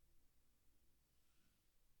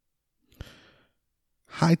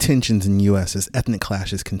High tensions in the U.S. as ethnic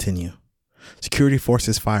clashes continue. Security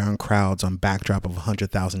forces fire on crowds on backdrop of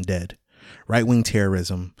 100,000 dead. Right-wing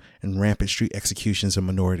terrorism and rampant street executions of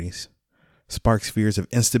minorities sparks fears of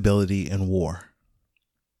instability and war.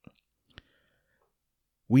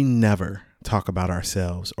 We never talk about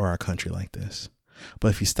ourselves or our country like this. But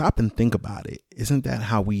if you stop and think about it, isn't that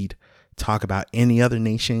how we'd talk about any other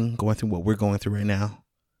nation going through what we're going through right now?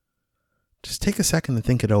 Just take a second to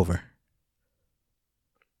think it over.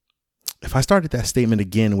 If I started that statement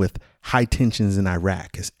again with high tensions in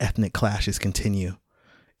Iraq as ethnic clashes continue,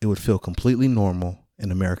 it would feel completely normal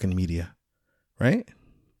in American media, right?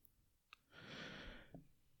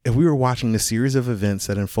 If we were watching the series of events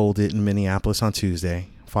that unfolded in Minneapolis on Tuesday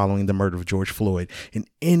following the murder of George Floyd in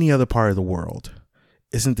any other part of the world,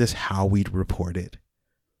 isn't this how we'd report it?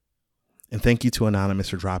 And thank you to Anonymous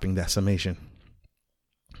for dropping that summation.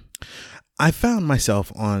 I found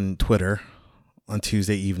myself on Twitter on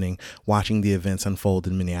Tuesday evening watching the events unfold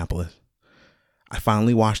in Minneapolis. I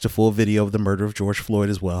finally watched a full video of the murder of George Floyd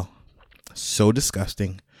as well. So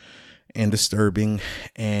disgusting and disturbing,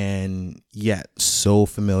 and yet so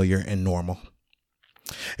familiar and normal.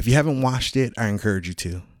 If you haven't watched it, I encourage you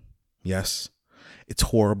to. Yes, it's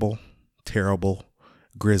horrible, terrible,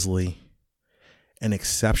 grisly, an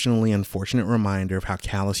exceptionally unfortunate reminder of how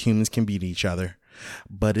callous humans can be to each other,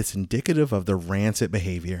 but it's indicative of the rancid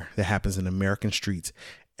behavior that happens in American streets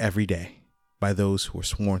every day by those who are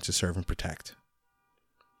sworn to serve and protect.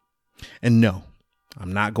 And no,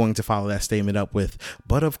 I'm not going to follow that statement up with,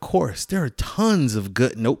 but of course, there are tons of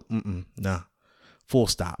good. Nope. Nah. Full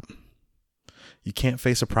stop. You can't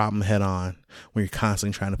face a problem head on when you're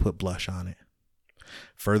constantly trying to put blush on it.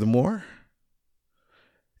 Furthermore,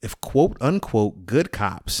 if quote unquote good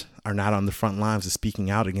cops are not on the front lines of speaking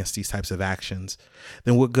out against these types of actions,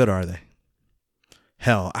 then what good are they?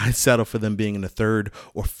 Hell, I'd settle for them being in the third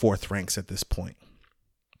or fourth ranks at this point.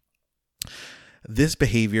 This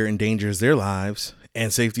behavior endangers their lives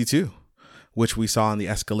and safety too, which we saw in the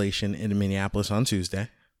escalation in Minneapolis on Tuesday.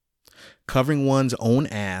 Covering one's own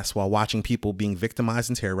ass while watching people being victimized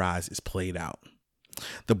and terrorized is played out.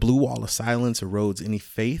 The blue wall of silence erodes any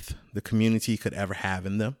faith the community could ever have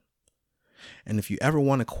in them. And if you ever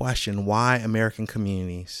want to question why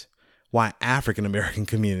African American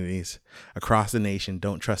communities across the nation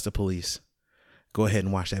don't trust the police, go ahead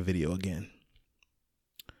and watch that video again.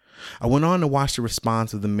 I went on to watch the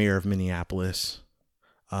response of the mayor of Minneapolis,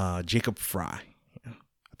 Jacob Frey. I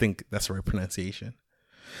think that's the right pronunciation.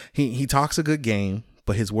 He talks a good game,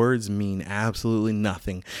 but his words mean absolutely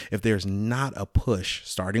nothing if there's not a push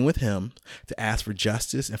starting with him to ask for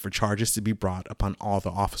justice and for charges to be brought upon all the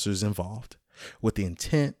officers involved with the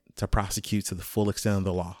intent to prosecute to the full extent of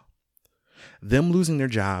the law. Them losing their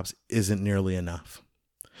jobs isn't nearly enough.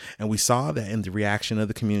 And we saw that in the reaction of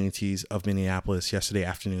the communities of Minneapolis yesterday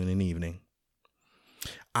afternoon and evening.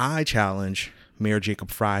 I challenge Mayor Jacob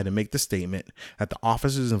Frey to make the statement that the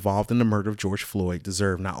officers involved in the murder of George Floyd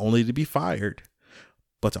deserve not only to be fired,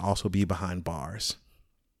 but to also be behind bars.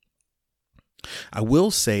 I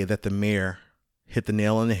will say that the mayor hit the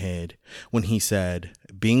nail on the head when he said,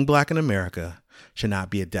 being black in America should not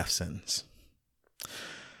be a death sentence.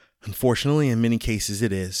 Unfortunately, in many cases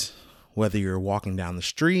it is. Whether you're walking down the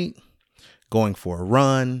street, going for a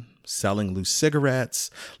run, selling loose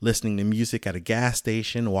cigarettes, listening to music at a gas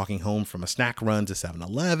station, walking home from a snack run to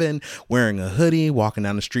 7-Eleven, wearing a hoodie, walking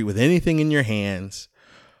down the street with anything in your hands,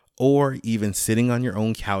 or even sitting on your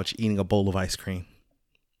own couch eating a bowl of ice cream.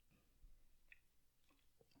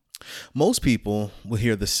 Most people will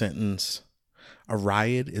hear the sentence, "A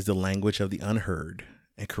riot is the language of the unheard,"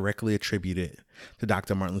 and correctly attribute it to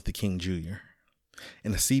Dr. Martin Luther King Jr.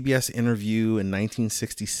 In a CBS interview in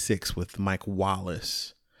 1966 with Mike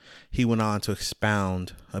Wallace, he went on to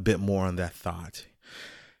expound a bit more on that thought.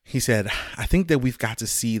 He said, "I think that we've got to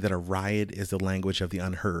see that a riot is the language of the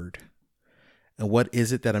unheard. And what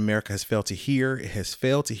is it that America has failed to hear? It has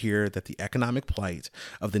failed to hear that the economic plight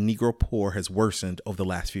of the Negro poor has worsened over the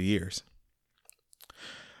last few years."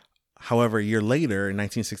 However, a year later, in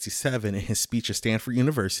 1967, in his speech at Stanford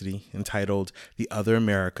University entitled "The Other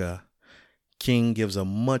America," King gives a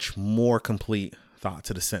much more complete thought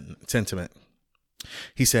to the sentiment.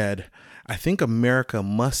 He said, "I think America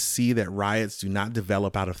must see that riots do not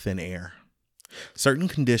develop out of thin air. Certain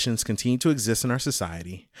conditions continue to exist in our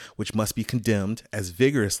society, which must be condemned as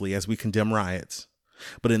vigorously as we condemn riots.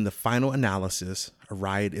 But in the final analysis, a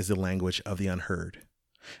riot is the language of the unheard.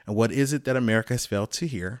 And what is it that America has failed to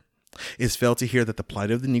hear? It's failed to hear that the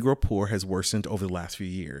plight of the Negro poor has worsened over the last few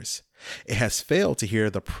years. It has failed to hear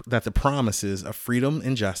that the promises of freedom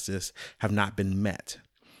and justice have not been met.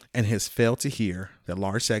 and has failed to hear that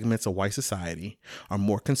large segments of white society are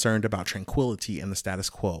more concerned about tranquility and the status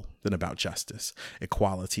quo than about justice,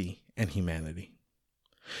 equality, and humanity.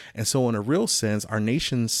 And so, in a real sense, our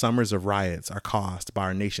nation's summers of riots are caused by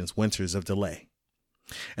our nation's winters of delay.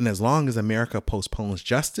 And as long as America postpones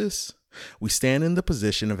justice, we stand in the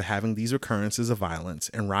position of having these recurrences of violence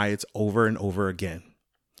and riots over and over again.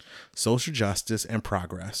 Social justice and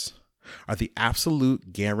progress are the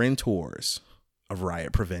absolute guarantors of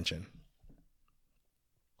riot prevention.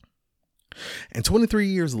 And 23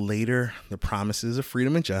 years later, the promises of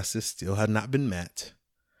freedom and justice still have not been met.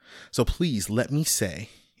 So please let me say,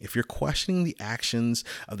 if you're questioning the actions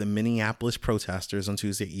of the Minneapolis protesters on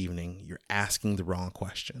Tuesday evening, you're asking the wrong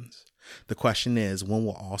questions. The question is, when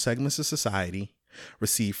will all segments of society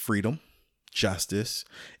receive freedom, justice,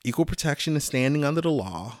 equal protection and standing under the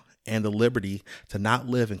law, and the liberty to not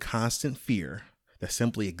live in constant fear that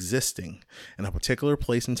simply existing in a particular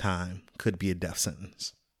place and time could be a death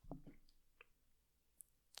sentence?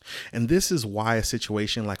 And this is why a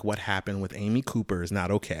situation like what happened with Amy Cooper is not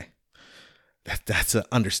okay. That's an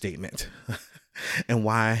understatement. And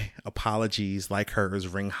why apologies like hers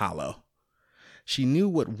ring hollow. She knew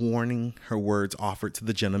what warning her words offered to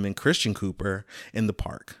the gentleman Christian Cooper in the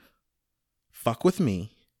park. Fuck with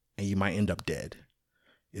me and you might end up dead.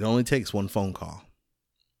 It only takes one phone call.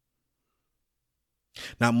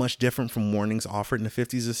 Not much different from warnings offered in the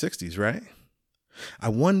 50s or 60s, right? I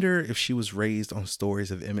wonder if she was raised on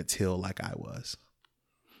stories of Emmett Till like I was.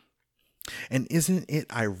 And isn't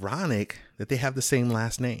it ironic that they have the same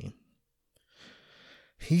last name?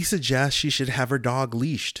 He suggests she should have her dog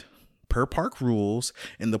leashed per park rules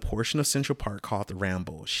in the portion of Central Park called the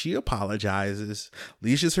Ramble. She apologizes,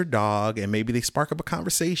 leashes her dog, and maybe they spark up a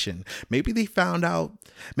conversation. Maybe they found out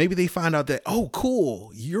that, oh,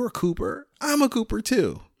 cool, you're a Cooper, I'm a Cooper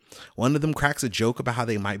too. One of them cracks a joke about how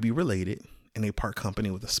they might be related, and they part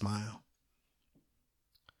company with a smile.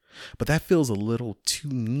 But that feels a little too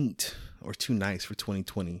neat or too nice for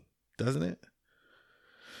 2020, doesn't it?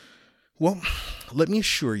 Well, let me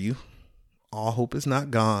assure you, all hope is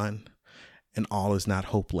not gone and all is not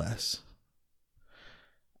hopeless.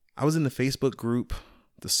 I was in the Facebook group,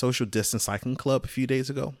 the Social Distance Cycling Club, a few days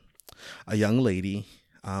ago. A young lady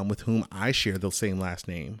with whom I share the same last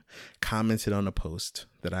name commented on a post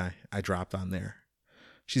that I dropped on there.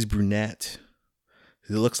 She's brunette.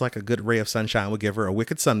 It looks like a good ray of sunshine would give her a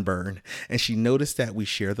wicked sunburn. And she noticed that we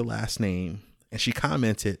share the last name. And she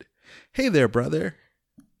commented, "Hey there, brother."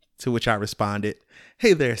 To which I responded,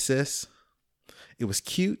 "Hey there, sis." It was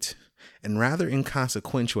cute and rather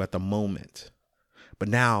inconsequential at the moment. But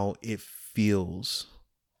now it feels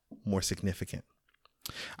more significant.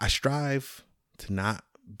 I strive to not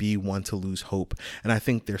be one to lose hope. And I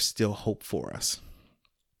think there's still hope for us.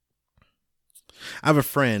 I have a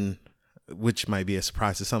friend, which might be a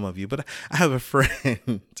surprise to some of you, but I have a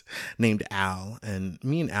friend named Al, and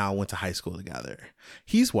me and Al went to high school together.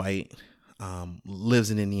 He's white, lives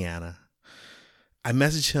in Indiana. I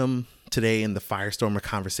messaged him today in the firestorm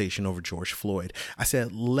conversation over George Floyd. I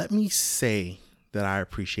said, let me say that I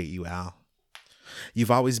appreciate you, Al.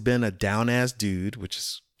 You've always been a down-ass dude, which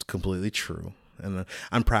is completely true. And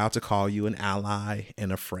I'm proud to call you an ally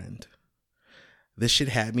and a friend. This shit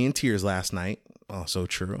had me in tears last night. Also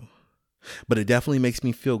true. But it definitely makes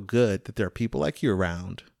me feel good that there are people like you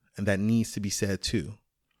around, and that needs to be said too.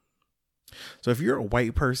 So if you're a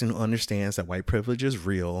white person who understands that white privilege is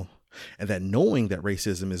real and that knowing that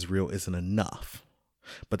racism is real isn't enough,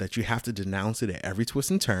 but that you have to denounce it at every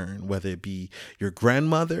twist and turn, whether it be your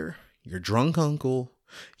grandmother, your drunk uncle,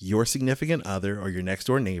 your significant other, or your next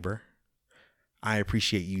door neighbor, I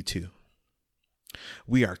appreciate you too.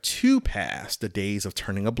 We are too past the days of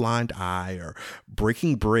turning a blind eye or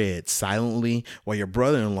breaking bread silently while your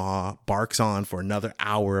brother-in-law barks on for another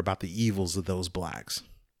hour about the evils of those blacks.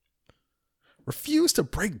 Refuse to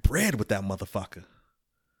break bread with that motherfucker.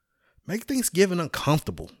 Make Thanksgiving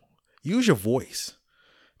uncomfortable. Use your voice.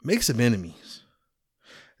 Make some enemies.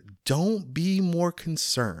 Don't be more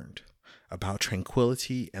concerned about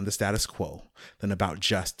tranquility and the status quo than about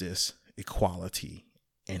justice, equality,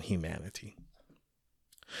 and humanity.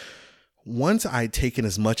 Once I'd taken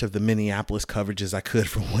as much of the Minneapolis coverage as I could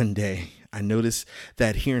for one day, I noticed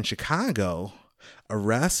that here in Chicago,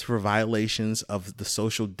 arrests for violations of the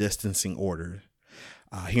social distancing order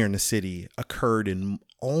here in the city occurred in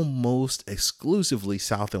almost exclusively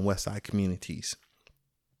South and West Side communities,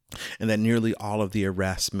 and that nearly all of the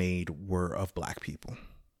arrests made were of Black people.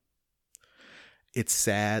 It's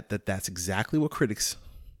sad that that's exactly what critics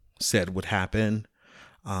said would happen.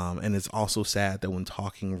 And it's also sad that when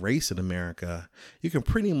talking race in America, you can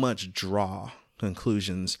pretty much draw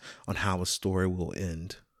conclusions on how a story will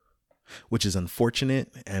end, which is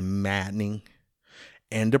unfortunate and maddening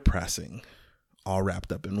and depressing, all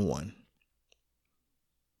wrapped up in one.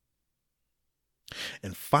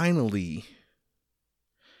 And finally,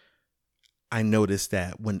 I noticed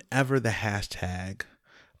that whenever the hashtag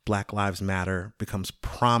Black Lives Matter becomes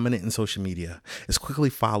prominent in social media, it's quickly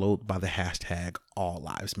followed by the hashtag All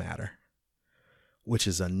Lives Matter, which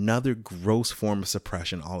is another gross form of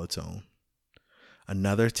suppression all its own.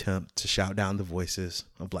 Another attempt to shout down the voices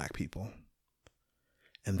of Black people.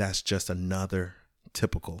 And that's just another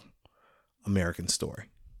typical American story.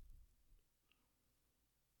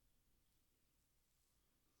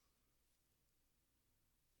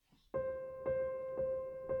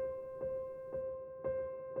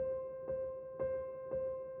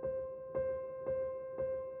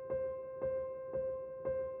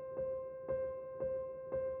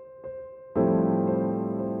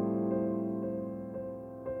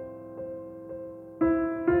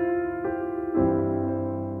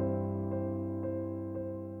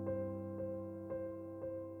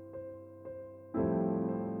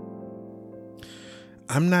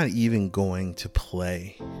 I'm not even going to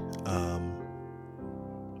play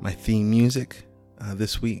my theme music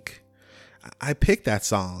this week. I picked that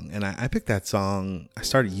song, and I picked that song. I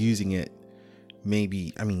started using it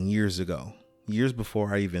years ago, years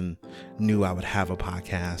before I even knew I would have a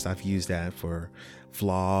podcast. I've used that for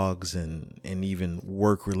vlogs and even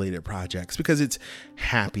work related projects because it's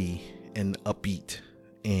happy and upbeat,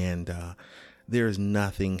 and there is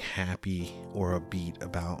nothing happy or upbeat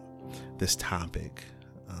about this topic.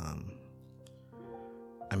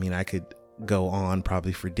 I could go on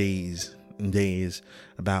probably for days and days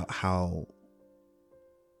about how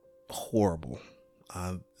horrible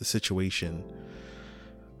the situation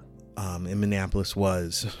in Minneapolis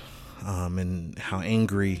was, and how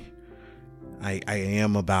angry I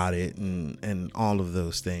am about it, and all of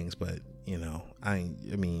those things. But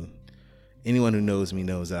anyone who knows me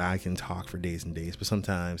knows that I can talk for days and days, but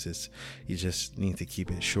sometimes you just need to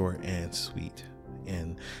keep it short and sweet.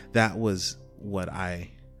 And that was what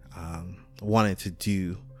I wanted to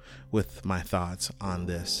do with my thoughts on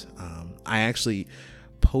this. I actually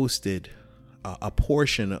posted a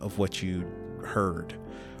portion of what you heard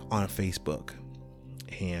on Facebook,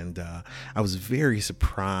 and I was very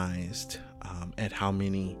surprised at how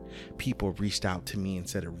many people reached out to me and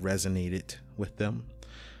said it resonated with them.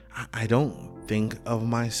 I don't think of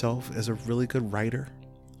myself as a really good writer.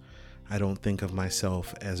 I don't think of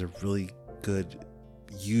myself as a really good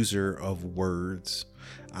user of words.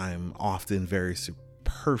 I'm often very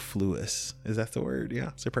superfluous. Is that the word?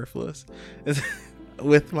 Yeah, superfluous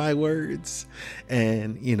with my words.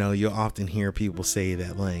 And you'll often hear people say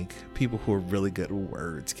that, like, people who are really good with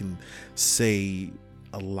words can say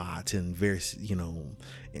a lot and very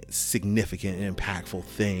significant and impactful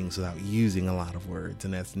things without using a lot of words,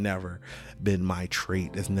 and that's never been my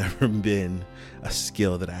trait. It's never been a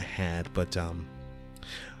skill that I had. But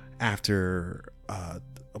after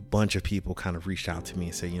a bunch of people kind of reached out to me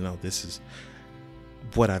and say, this is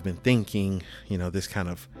what I've been thinking, this kind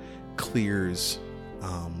of clears,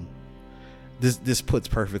 this puts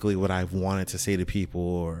perfectly what I've wanted to say to people,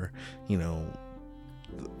 or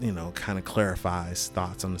kind of clarifies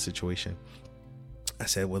thoughts on the situation. I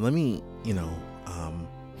said, well, let me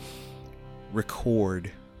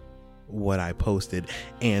record what I posted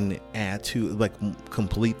and add to, like,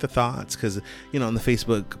 complete the thoughts, because on the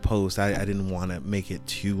Facebook post I didn't want to make it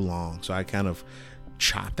too long, so I kind of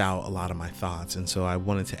chopped out a lot of my thoughts, and so I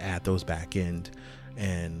wanted to add those back in.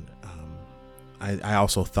 And I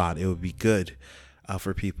also thought it would be good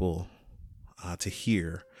for people to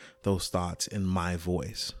hear those thoughts in my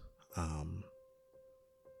voice.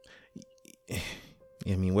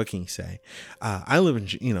 What can you say? I live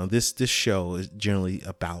in, this show is generally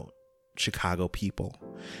about Chicago people.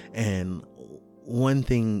 And one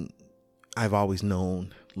thing I've always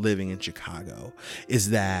known living in Chicago is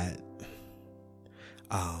that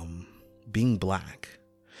being Black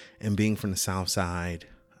and being from the South Side,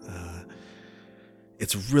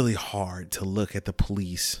 it's really hard to look at the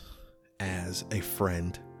police as a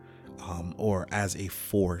friend, or as a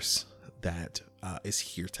force that is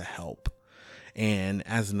here to help. And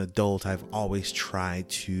as an adult, I've always tried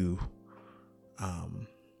to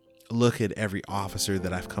look at every officer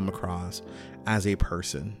that I've come across as a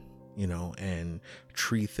person, and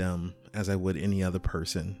treat them as I would any other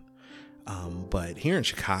person. But here in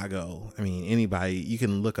Chicago, anybody, you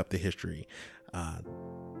can look up the history.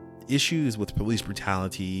 Issues with police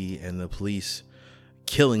brutality and the police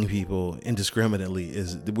killing people indiscriminately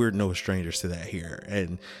we're no strangers to that here.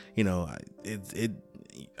 And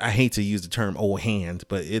I hate to use the term old hand,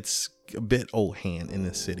 but it's a bit old hand in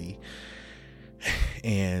this city.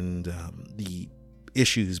 And the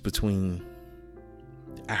issues between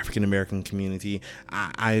African American community,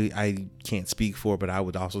 I can't speak for, but I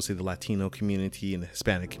would also say the Latino community and the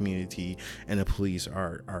Hispanic community and the police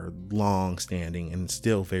are long standing and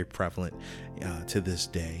still very prevalent to this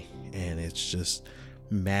day. And it's just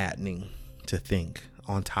maddening to think,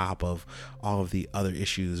 on top of all of the other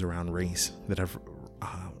issues around race that have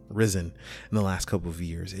risen in the last couple of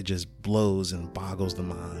years. It just blows and boggles the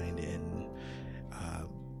mind. And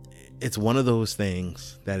it's one of those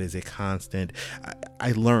things that is a constant.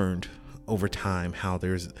 I learned over time how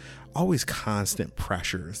there's always constant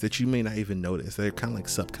pressures that you may not even notice. They're kind of like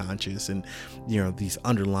subconscious, and these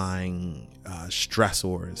underlying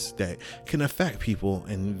stressors that can affect people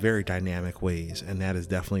in very dynamic ways, and that is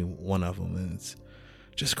definitely one of them. And it's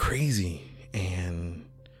just crazy. And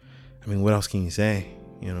I mean, what else can you say?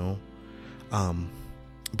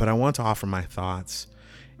 But I want to offer my thoughts,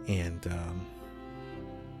 and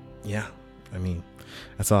yeah, I mean,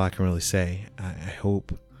 that's all I can really say. I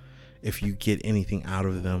hope if you get anything out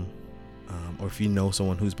of them, or if you know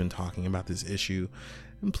someone who's been talking about this issue,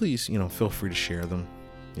 and please, feel free to share them,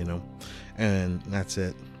 and that's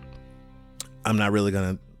it. I'm not really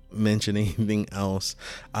going to mention anything else.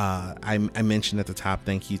 I mentioned at the top,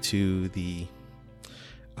 thank you to the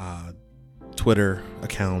Twitter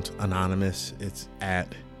account Anonymous. It's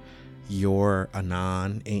at Your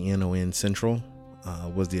Anon, ANON Central,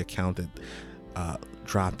 was the account that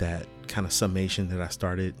dropped that kind of summation that I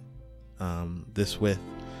started this with,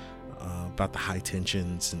 about the high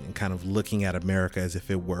tensions and kind of looking at America as if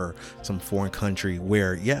it were some foreign country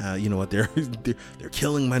where, yeah, you know what, they're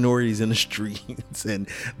killing minorities in the streets, and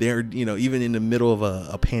they're, even in the middle of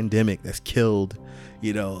a pandemic that's killed,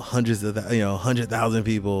 hundreds of 100,000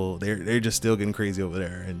 people, they're just still getting crazy over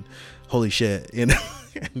there. And holy shit, and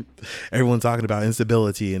everyone's talking about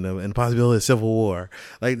instability and the possibility of civil war.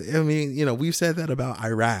 Like, I mean, we've said that about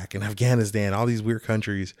Iraq and Afghanistan, all these weird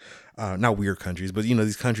countries, not weird countries, but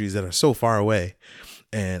these countries that are so far away.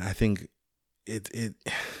 And I think it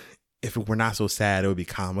if it were not so sad, it would be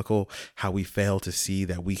comical how we fail to see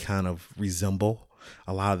that we kind of resemble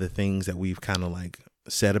a lot of the things that we've kind of like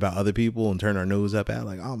said about other people and turn our nose up at,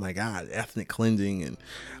 like, oh my God, ethnic cleansing and,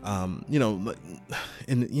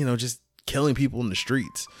 just killing people in the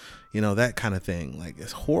streets, that kind of thing. Like,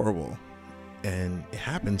 it's horrible. And it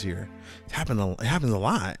happens here. It happens a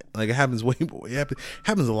lot. Like, it happens way more. It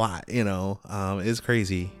happens a lot, it's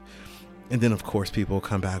crazy. And then of course people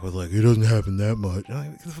come back with like, it doesn't happen that much.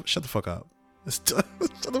 I'm like, shut the fuck up. Shut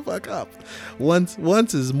the fuck up. Once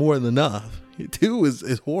is more than enough. 2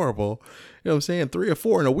 is horrible. You know what I'm saying? 3 or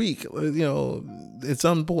 4 in a week, at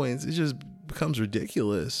some points it just becomes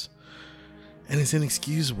ridiculous and it's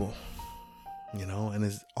inexcusable, and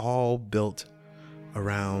it's all built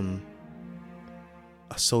around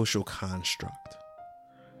a social construct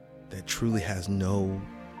that truly has no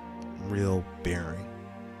real bearing,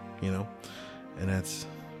 and that's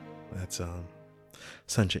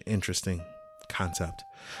such an interesting concept.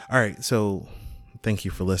 All right, so thank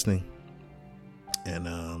you for listening,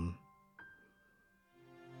 and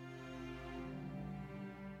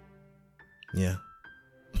yeah,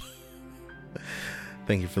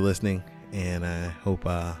 thank you for listening, and I hope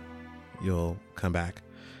you'll come back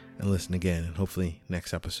and listen again, and hopefully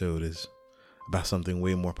next episode is about something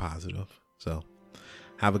way more positive. So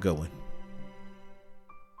have a good one.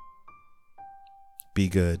 Be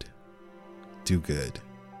good. Do good.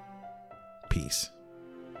 Peace.